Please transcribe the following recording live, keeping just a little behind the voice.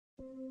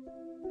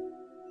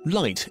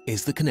Light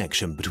is the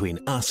connection between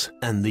us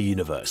and the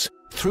universe.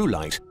 Through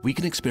light, we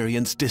can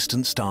experience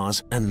distant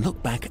stars and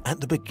look back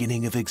at the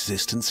beginning of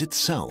existence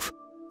itself.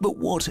 But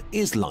what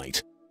is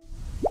light?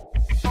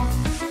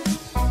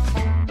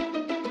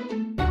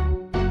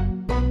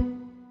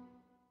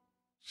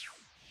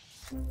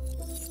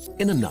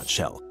 In a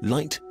nutshell,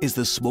 light is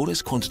the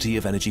smallest quantity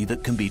of energy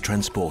that can be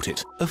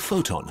transported, a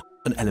photon,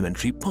 an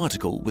elementary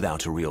particle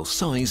without a real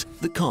size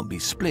that can't be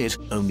split,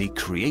 only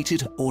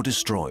created or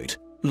destroyed.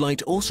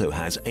 Light also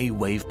has a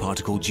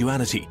wave-particle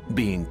duality,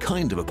 being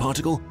kind of a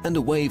particle and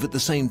a wave at the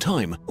same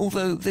time,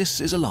 although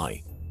this is a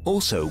lie.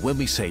 Also, when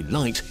we say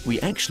light,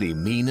 we actually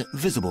mean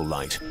visible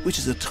light, which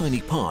is a tiny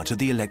part of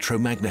the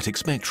electromagnetic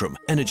spectrum,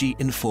 energy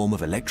in form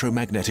of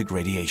electromagnetic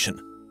radiation.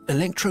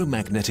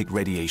 Electromagnetic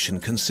radiation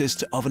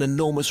consists of an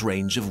enormous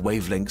range of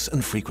wavelengths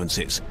and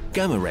frequencies.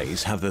 Gamma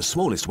rays have the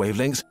smallest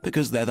wavelengths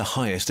because they're the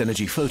highest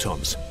energy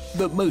photons,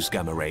 but most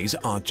gamma rays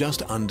are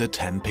just under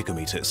 10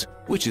 picometers,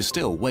 which is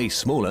still way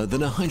smaller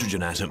than a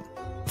hydrogen atom.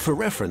 For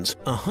reference,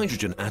 a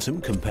hydrogen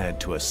atom compared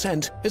to a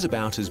cent is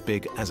about as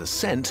big as a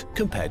cent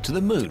compared to the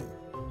moon.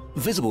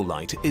 Visible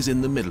light is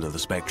in the middle of the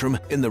spectrum,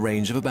 in the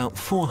range of about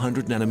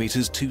 400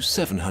 nanometers to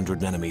 700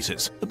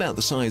 nanometers, about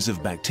the size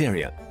of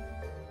bacteria.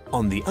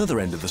 On the other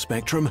end of the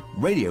spectrum,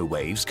 radio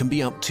waves can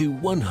be up to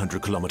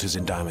 100 kilometers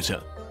in diameter,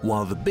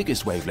 while the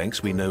biggest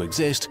wavelengths we know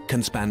exist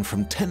can span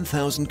from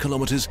 10,000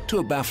 kilometers to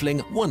a baffling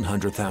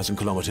 100,000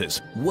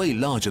 kilometers, way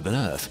larger than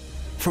Earth.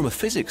 From a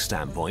physics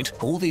standpoint,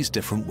 all these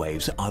different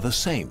waves are the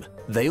same.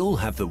 They all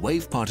have the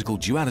wave-particle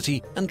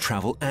duality and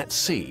travel at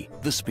c,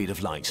 the speed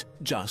of light,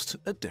 just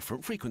at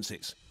different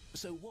frequencies.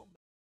 So what...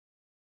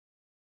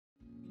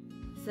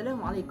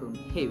 Assalamu alaikum.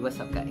 Hey, what's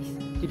up guys?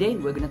 Today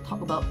we're gonna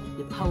talk about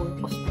the power of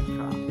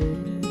spectra.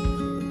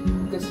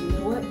 Because you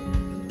know what?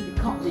 You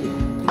can't live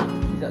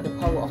without the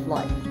power of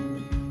light.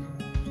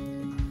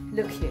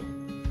 Look here,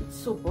 it's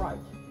so bright,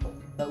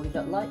 but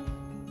without light.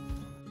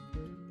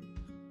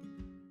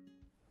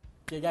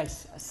 Okay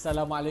guys,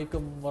 Assalamu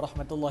alaikum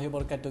warahmatullahi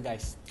wabarakatuh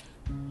guys.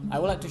 I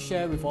would like to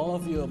share with all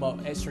of you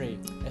about X-ray.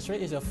 X-ray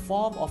is a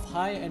form of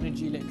high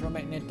energy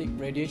electromagnetic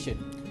radiation.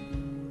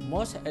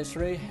 Most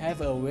X-rays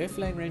have a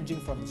wavelength ranging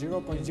from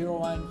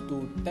 0.01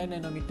 to 10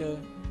 nanometer,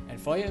 and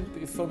for your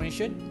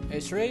information,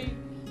 X-ray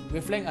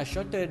wavelengths are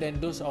shorter than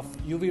those of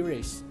UV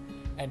rays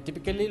and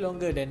typically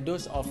longer than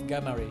those of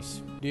gamma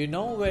rays. Do you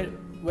know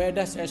where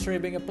does X-ray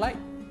being applied?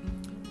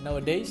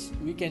 Nowadays,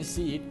 we can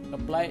see it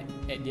applied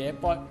at the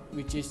airport,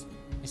 which is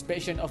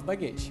inspection of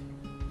baggage.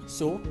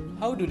 So,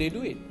 how do they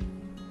do it?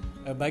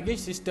 A baggage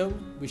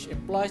system which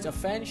employs a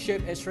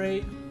fan-shaped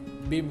X-ray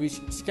beam which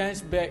scans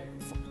back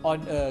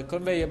on a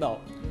conveyor belt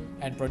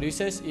and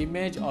produces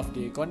image of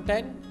the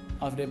content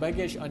of the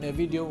baggage on a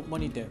video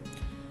monitor.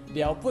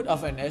 The output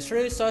of an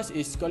X-ray source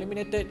is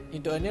collimated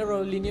into a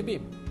narrow linear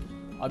beam.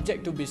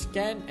 Object to be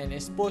scanned and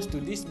exposed to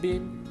this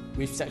beam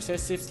with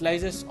successive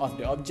slices of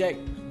the object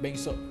being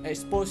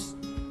exposed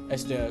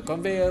as the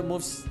conveyor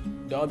moves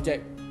the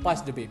object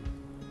past the beam.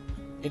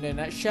 In a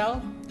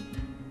nutshell,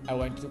 I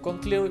want to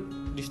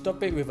conclude this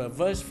topic with a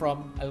verse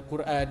from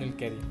Al-Quranul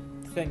Karim.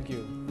 Thank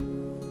you.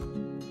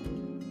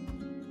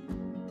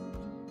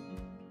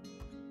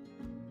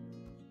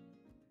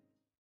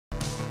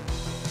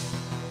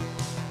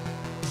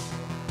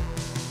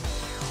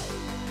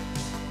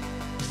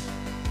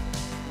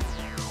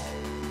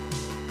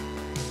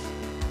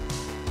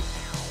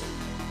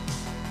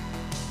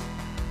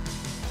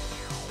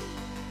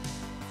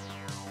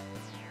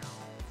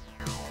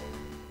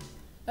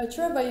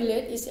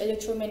 Ultraviolet is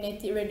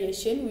electromagnetic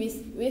radiation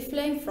with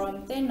wavelength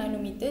from 10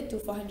 nanometer to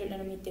 400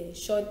 nanometer,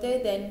 shorter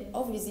than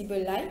of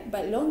visible light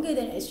but longer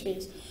than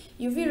X-rays.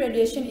 UV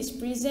radiation is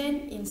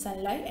present in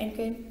sunlight and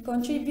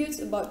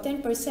contributes about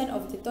 10%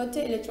 of the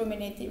total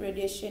electromagnetic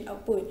radiation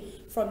output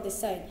from the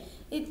sun.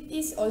 It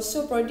is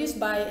also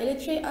produced by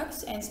electric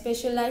arcs and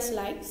specialized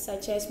lights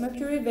such as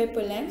mercury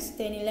vapor lamps,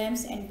 tiny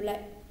lamps, and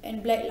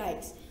black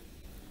lights.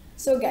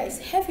 So guys,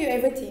 have you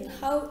ever think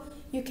how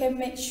you can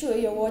make sure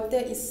your water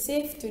is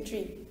safe to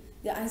drink?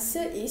 The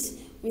answer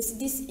is with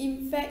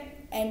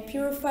disinfect and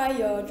purify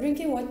your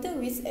drinking water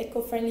with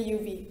eco-friendly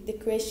UV. The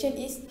question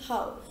is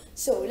how?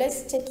 So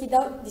let's check it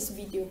out this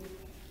video.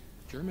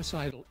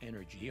 Germicidal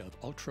energy of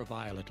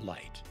ultraviolet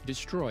light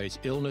destroys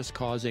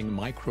illness-causing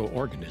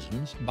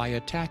microorganisms by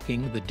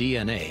attacking the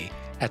DNA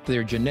at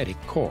their genetic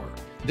core.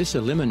 This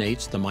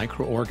eliminates the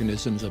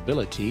microorganisms'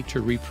 ability to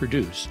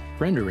reproduce,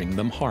 rendering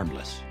them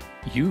harmless.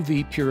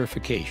 UV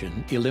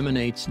purification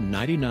eliminates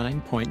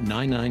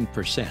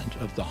 99.99%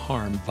 of the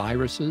harm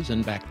viruses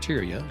and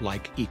bacteria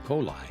like E.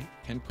 coli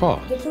can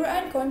cause. The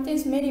Quran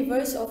contains many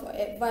verses of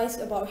advice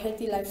about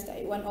healthy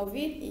lifestyle. One of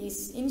it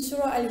is in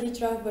Surah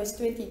Al-Hijrah verse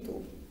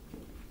 22.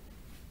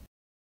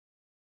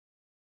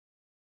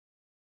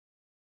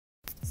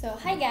 So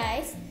hi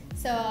guys,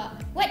 so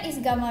what is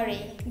gamma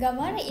ray?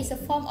 Gamma ray is a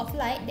form of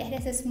light that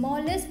has the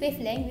smallest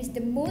wavelength with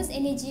the most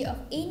energy of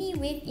any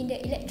wave in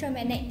the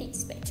electromagnetic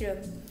spectrum.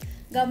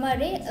 Gamma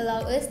ray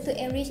allow us to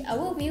enrich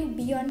our view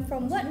beyond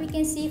from what we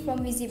can see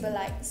from visible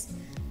lights.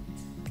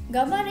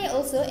 Gamma ray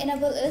also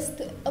enable us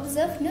to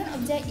observe known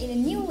object in a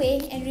new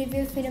way and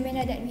reveal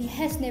phenomena that we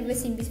have never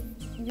seen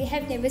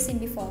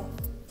before.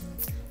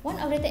 One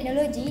of the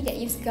technology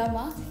that uses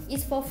gamma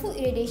is for food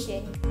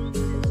irradiation.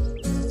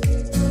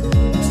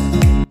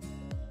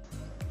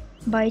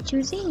 By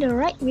choosing the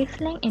right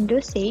wavelength and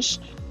dosage,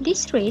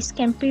 these rays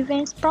can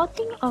prevent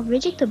sprouting of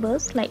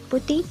vegetables like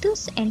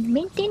potatoes and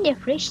maintain their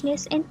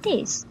freshness and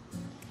taste.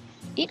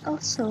 It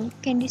also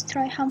can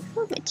destroy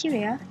harmful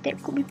bacteria that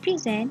could be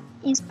present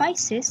in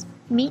spices,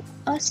 meat,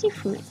 or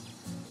seafood.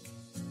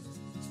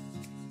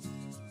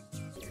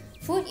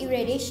 Food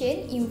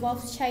irradiation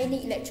involves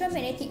shining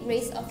electromagnetic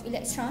rays of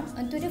electrons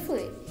onto the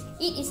food.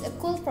 It is a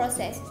cool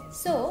process,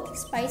 so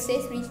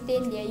spices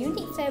retain their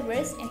unique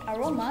flavors and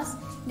aromas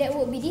that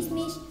would be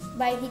diminished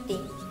by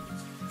heating.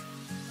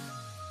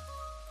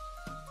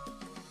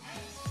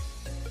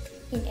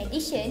 In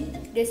addition,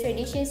 those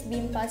radiations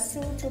being passed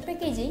through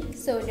packaging,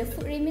 so the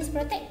food remains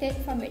protected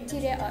from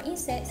bacteria or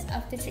insects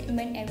after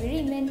treatment and will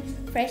remain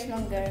fresh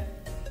longer.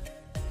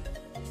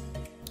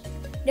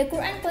 The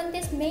Quran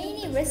contains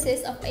many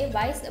verses of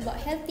advice about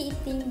healthy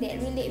eating that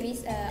relate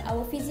with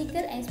our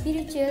physical and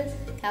spiritual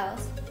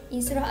health.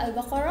 In Surah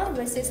Al-Baqarah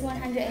verses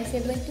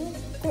 172,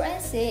 Quran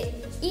said,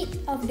 "Eat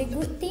of the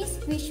good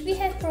things which we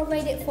have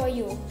provided for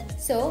you."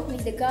 So,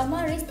 with the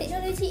gamma rays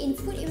technology in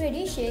food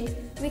irradiation,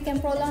 we can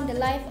prolong the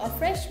life of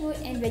fresh food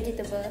and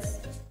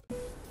vegetables.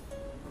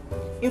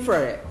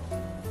 Infrared.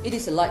 It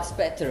is a light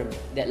spectrum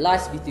that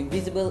lies between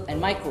visible and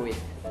microwave.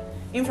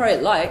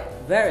 Infrared light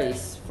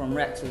varies from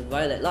red to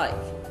violet light.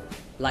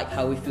 Like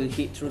how we feel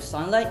heat through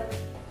sunlight,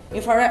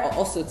 infrared are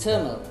also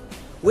thermal.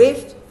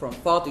 Waves from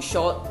far to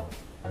short,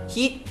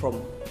 heat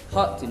from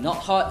hot to not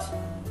hot.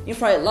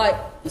 Infrared light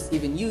is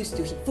even used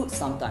to heat food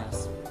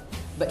sometimes.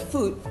 But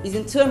food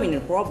isn't a terminal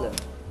problem.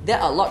 There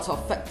are lots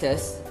of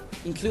factors,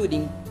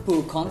 including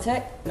poor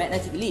contact,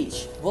 magnetic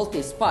leach,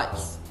 voltage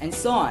spikes, and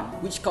so on,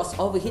 which cause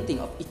overheating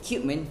of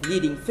equipment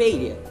leading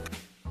failure.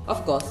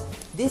 Of course,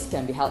 this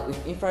can be helped with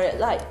infrared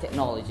light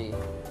technology.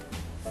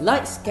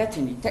 Light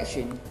scattering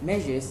detection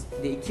measures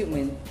the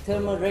equipment's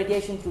thermal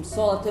radiation through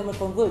solar thermal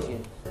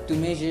conversion to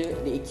measure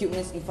the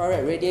equipment's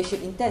infrared radiation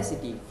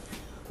intensity.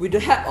 With the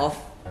help of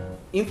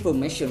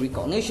information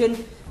recognition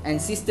and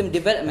system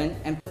development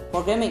and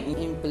programming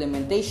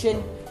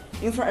implementation,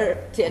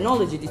 infrared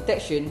technology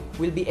detection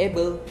will be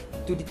able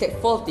to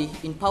detect faulty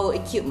in power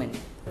equipment.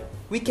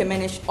 We can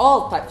manage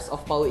all types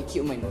of power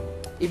equipment.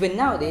 Even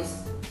nowadays,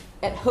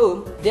 at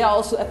home, they are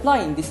also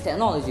applying this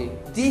technology.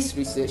 This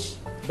research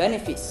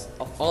benefits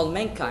of all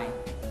mankind.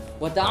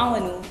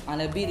 وَتَعَوَنُوا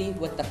عَلَى الْبِرِّ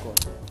وَالتَّقْوَى.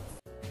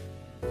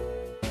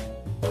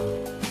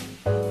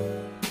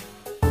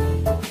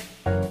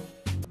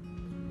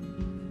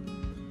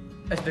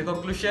 As the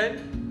conclusion,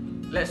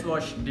 let's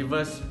watch the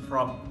verse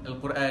from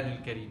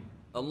Al-Quran Al-Karim.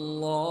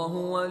 الله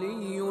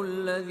ولي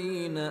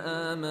الذين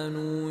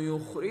آمنوا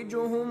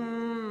يخرجهم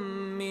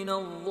من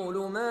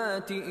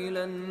الظلمات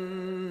إلى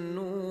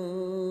النور.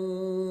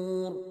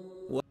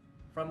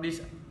 From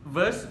this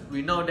verse,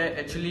 we know that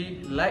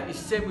actually light is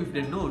same with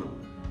the nur,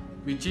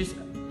 which is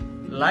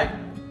light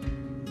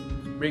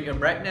bring a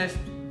brightness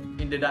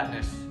in the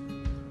darkness,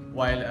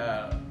 while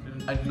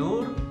a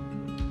nur,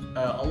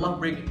 Allah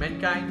bring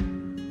mankind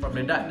from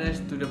the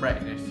darkness to the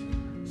brightness.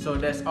 So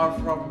that's all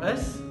from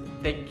us.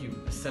 Thank you.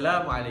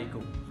 Assalamu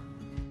alaikum.